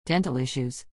Dental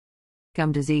issues.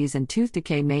 Gum disease and tooth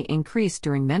decay may increase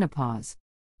during menopause.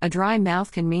 A dry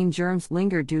mouth can mean germs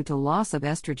linger due to loss of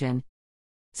estrogen.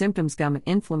 Symptoms: gum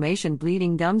inflammation,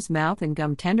 bleeding gums, mouth and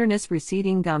gum tenderness,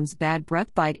 receding gums, bad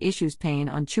breath, bite issues, pain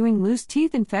on chewing, loose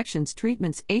teeth, infections.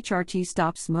 Treatments: HRT,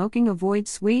 stop smoking, avoid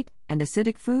sweet and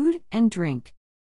acidic food and drink.